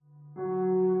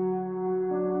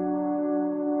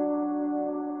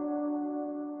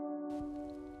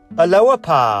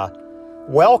Aloha!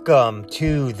 Welcome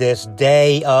to this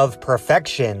day of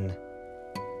perfection,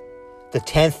 the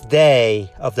 10th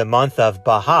day of the month of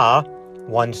Baha,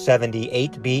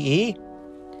 178 BE,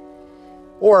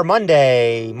 or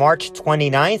Monday, March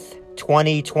 29th,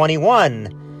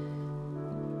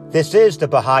 2021. This is the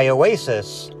Baha'i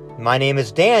Oasis. My name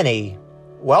is Danny.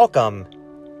 Welcome.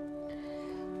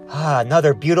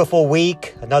 Another beautiful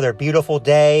week, another beautiful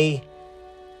day,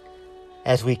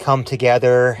 as we come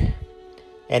together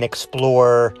and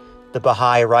explore the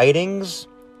Baha'i writings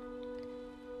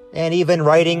and even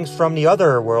writings from the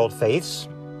other world faiths,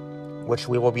 which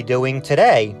we will be doing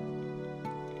today.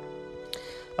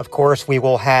 Of course, we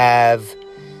will have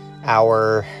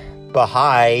our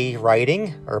Baha'i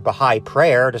writing or Baha'i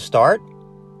prayer to start.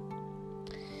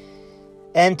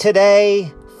 And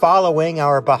today, following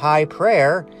our Baha'i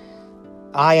prayer,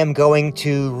 I am going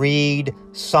to read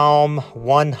Psalm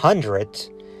 100,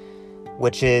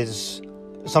 which is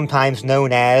sometimes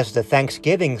known as the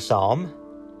Thanksgiving Psalm.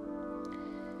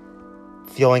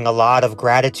 Feeling a lot of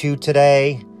gratitude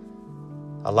today,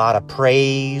 a lot of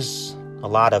praise, a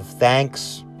lot of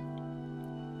thanks.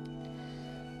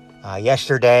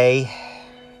 Yesterday,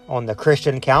 on the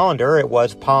Christian calendar, it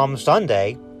was Palm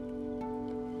Sunday.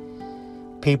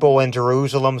 People in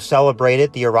Jerusalem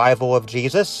celebrated the arrival of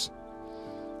Jesus.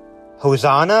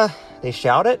 Hosanna, they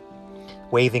shouted,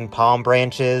 waving palm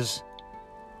branches.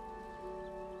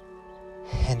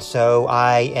 And so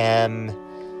I am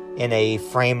in a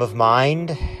frame of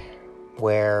mind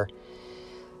where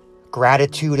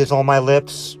gratitude is on my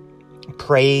lips,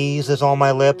 praise is on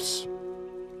my lips.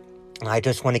 I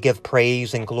just want to give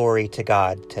praise and glory to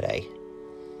God today.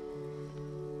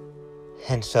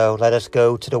 And so let us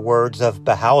go to the words of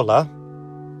Baha'u'llah.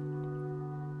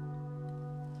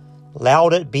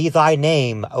 Lauded be thy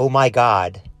name, O my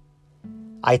God.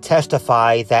 I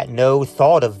testify that no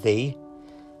thought of thee,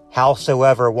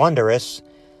 howsoever wondrous,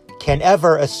 can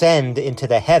ever ascend into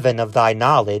the heaven of thy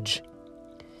knowledge,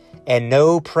 and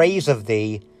no praise of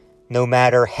thee, no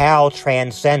matter how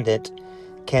transcendent,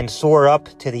 can soar up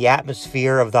to the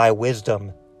atmosphere of thy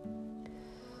wisdom.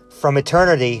 From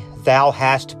eternity thou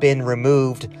hast been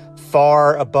removed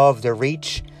far above the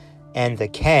reach and the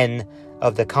ken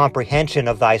of the comprehension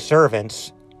of thy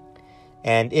servants,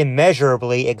 and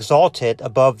immeasurably exalted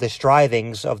above the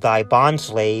strivings of thy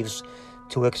bondslaves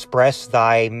to express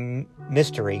thy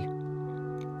mystery.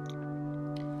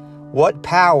 What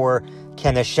power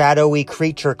can a shadowy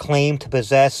creature claim to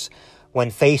possess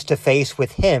when face to face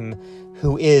with him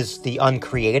who is the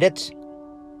uncreated?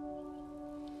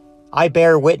 I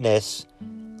bear witness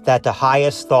that the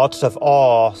highest thoughts of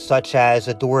all, such as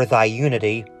adore thy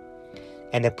unity,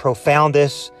 and the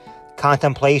profoundest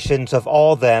contemplations of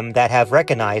all them that have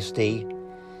recognized thee,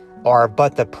 are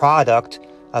but the product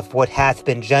of what hath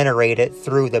been generated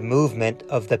through the movement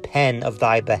of the pen of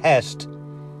thy behest,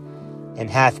 and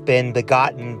hath been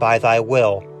begotten by thy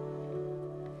will.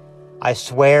 I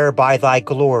swear by thy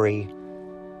glory,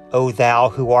 O thou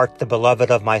who art the beloved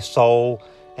of my soul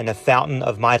and the fountain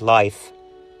of my life,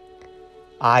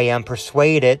 I am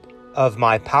persuaded of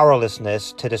my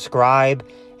powerlessness to describe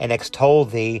and extol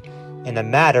thee in a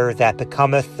matter that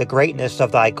becometh the greatness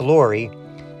of thy glory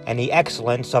and the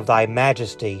excellence of thy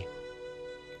majesty.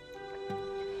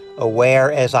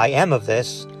 Aware as I am of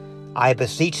this, I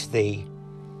beseech thee,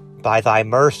 by thy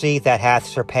mercy that hath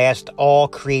surpassed all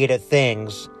created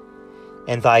things,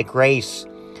 and thy grace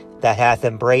that hath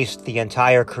embraced the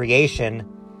entire creation,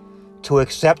 to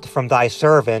accept from thy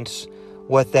servants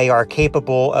what they are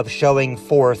capable of showing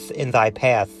forth in thy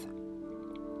path.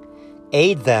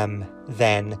 Aid them,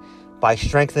 then, by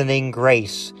strengthening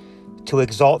grace, to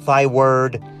exalt thy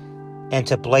word and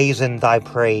to blazon thy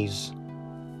praise.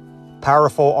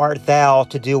 Powerful art thou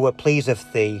to do what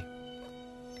pleaseth thee.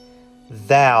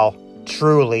 Thou,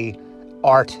 truly,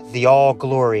 art the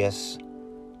all-glorious,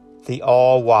 the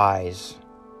all-wise.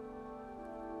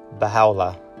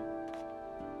 Baha'u'llah.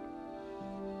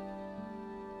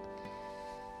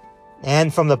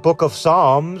 And from the book of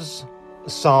Psalms,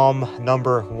 Psalm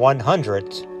number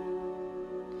 100.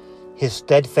 His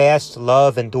steadfast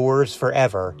love endures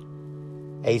forever.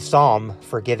 A psalm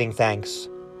for giving thanks.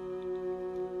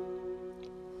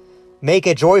 Make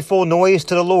a joyful noise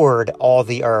to the Lord, all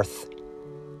the earth.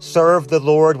 Serve the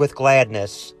Lord with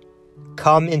gladness.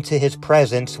 Come into his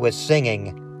presence with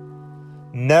singing.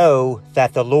 Know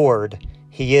that the Lord,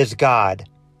 he is God.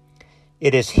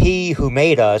 It is he who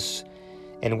made us,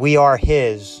 and we are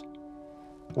his.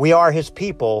 We are his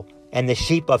people and the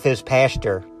sheep of his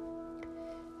pasture.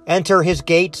 Enter his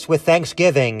gates with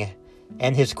thanksgiving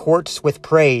and his courts with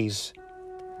praise.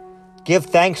 Give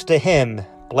thanks to him,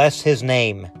 bless his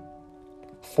name.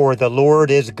 for the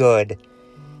Lord is good.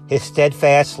 His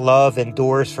steadfast love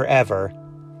endures forever,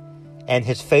 and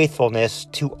his faithfulness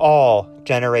to all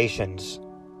generations.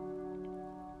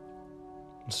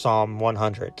 Psalm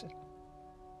 100.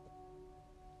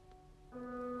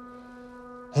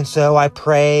 And so I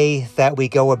pray that we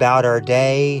go about our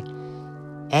day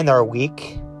and our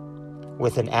week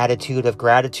with an attitude of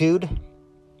gratitude.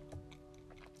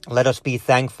 Let us be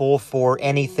thankful for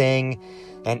anything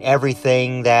and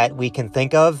everything that we can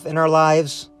think of in our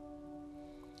lives.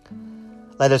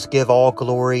 Let us give all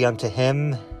glory unto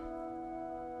him.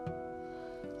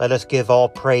 Let us give all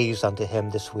praise unto him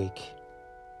this week.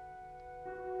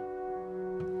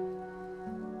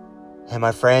 And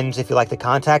my friends, if you'd like to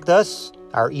contact us,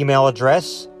 our email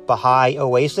address,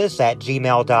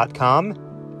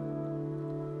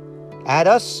 bahaioasis@gmail.com. Add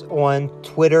us on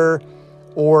Twitter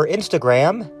or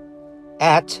Instagram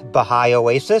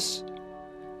 @BahaiOasis.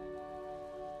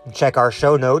 Check our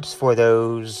show notes for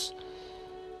those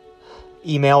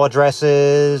email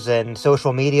addresses and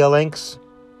social media links.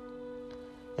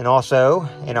 And also,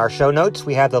 in our show notes,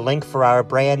 we have the link for our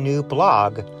brand new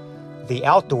blog, The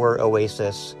Outdoor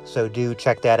Oasis. So do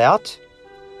check that out.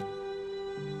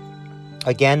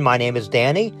 Again, my name is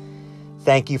Danny.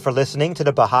 Thank you for listening to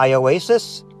the Baha'i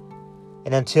Oasis.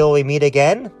 And until we meet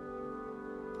again,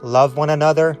 love one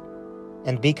another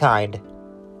and be kind.